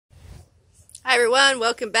Hi everyone,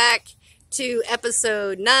 welcome back to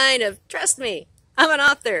episode 9 of Trust Me, I'm an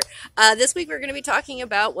author. This week we're going to be talking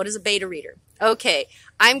about what is a beta reader. Okay,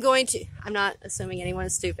 I'm not assuming anyone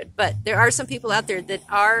is stupid, but there are some people out there that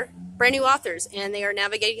are brand new authors and they are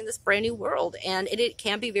navigating this brand new world, and it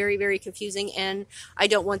can be very, very confusing, and I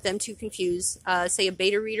don't want them to confuse, say, a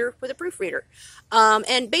beta reader with a proofreader.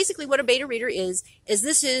 And basically what a beta reader is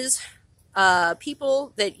this is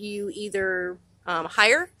people that you either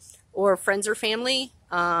hire, or friends or family,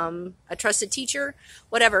 a trusted teacher,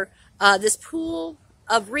 whatever. This pool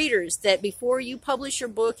of readers that before you publish your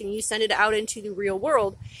book and you send it out into the real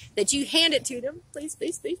world, that you hand it to them, please,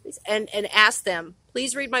 and ask them,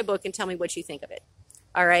 please read my book and tell me what you think of it.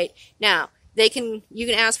 All right. Now, you can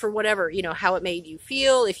ask for whatever, how it made you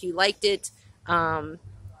feel, if you liked it.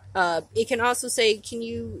 It can also say, can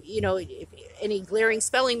you, if any glaring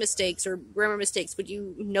spelling mistakes or grammar mistakes, would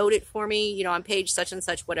you note it for me, on page such and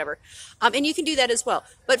such, whatever. And you can do that as well.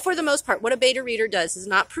 But for the most part, what a beta reader does is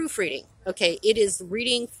not proofreading. Okay, it is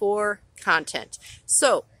reading for content.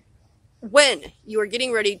 So when you are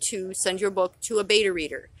getting ready to send your book to a beta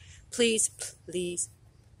reader, please,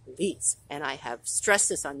 and I have stressed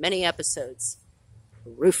this on many episodes,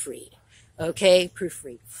 proofread. Okay,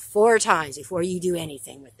 proofread 4 times before you do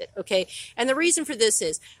anything with it. Okay, and the reason for this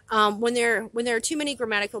is when there are too many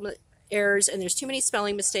grammatical errors and there's too many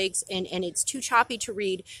spelling mistakes and it's too choppy to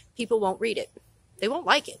read, people won't read it. They won't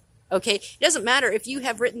like it. Okay, it doesn't matter if you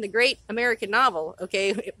have written the great American novel.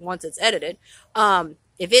 Okay, once it's edited,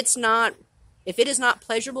 if it is not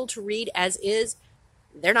pleasurable to read as is,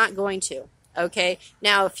 they're not going to. Okay,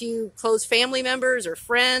 now a few close family members or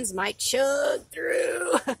friends might chug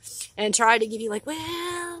through and try to give you like,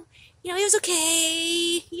 well, it was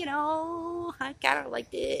okay, I kind of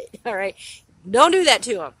liked it. All right, don't do that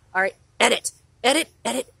to them. All right, edit.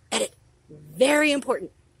 Very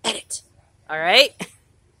important, edit. All right,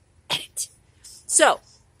 edit. So,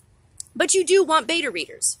 but you do want beta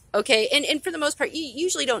readers, okay? And for the most part, you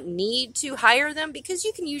usually don't need to hire them because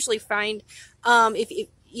you can usually find,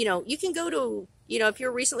 you can go to, if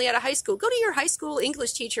you're recently out of high school, go to your high school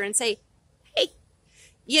English teacher and say, hey,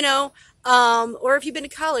 or if you've been to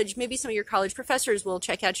college, maybe some of your college professors will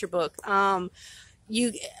check out your book.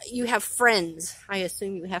 You have friends. I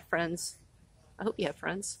assume you have friends. I hope you have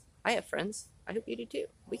friends. I have friends. I hope you do too.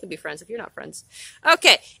 We could be friends if you're not friends.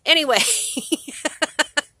 Okay, anyway.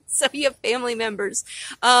 So you have family members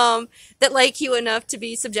that like you enough to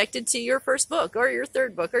be subjected to your first book or your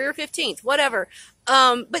third book or your 15th, whatever.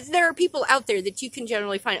 But there are people out there that you can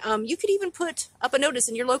generally find. You could even put up a notice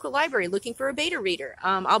in your local library looking for a beta reader.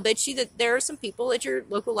 I'll bet you that there are some people at your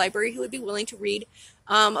local library who would be willing to read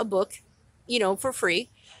a book, for free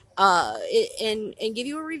and give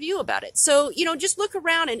you a review about it. So, just look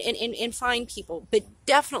around and find people, but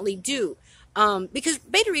definitely do. Because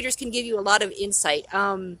beta readers can give you a lot of insight.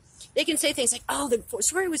 They can say things like, oh, the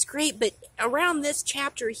story was great, but around this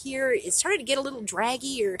chapter here, it started to get a little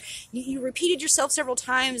draggy, or you repeated yourself several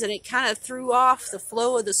times and it kind of threw off the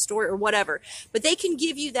flow of the story or whatever. But they can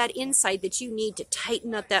give you that insight that you need to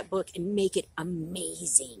tighten up that book and make it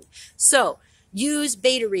amazing. So use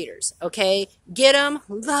beta readers, okay? Get them,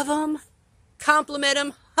 love them, compliment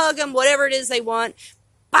them, hug them, whatever it is they want.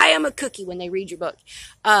 Buy them a cookie when they read your book.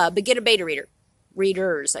 But get a beta reader.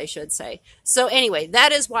 Readers, I should say. So anyway,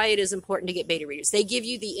 that is why it is important to get beta readers. They give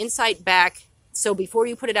you the insight back. So before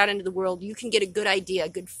you put it out into the world, you can get a good idea, a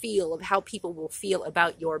good feel of how people will feel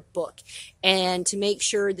about your book. And to make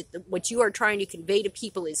sure that what you are trying to convey to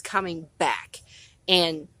people is coming back.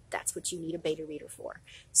 And that's what you need a beta reader for.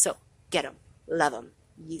 So get them, love them,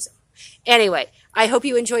 use them. Anyway, I hope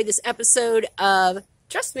you enjoyed this episode of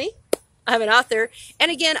Trust Me, I'm an author,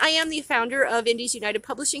 and again, I am the founder of Indies United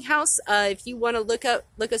Publishing House. If you want to look us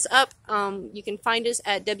up, you can find us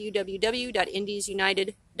at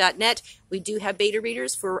www.indiesunited.net. We do have beta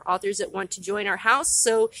readers for authors that want to join our house.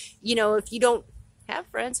 So, if you don't have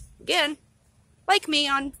friends, again, like me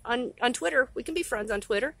on Twitter, we can be friends on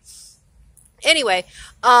Twitter. Anyway,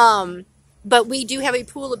 but we do have a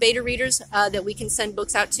pool of beta readers that we can send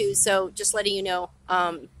books out to. So, just letting you know,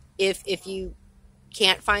 if you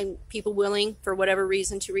can't find people willing for whatever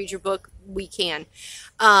reason to read your book, we can,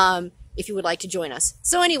 if you would like to join us.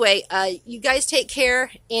 So anyway, you guys take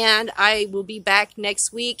care, and I will be back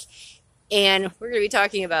next week, and we're going to be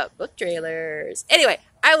talking about book trailers. Anyway,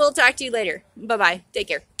 I will talk to you later. Bye-bye. Take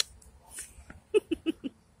care.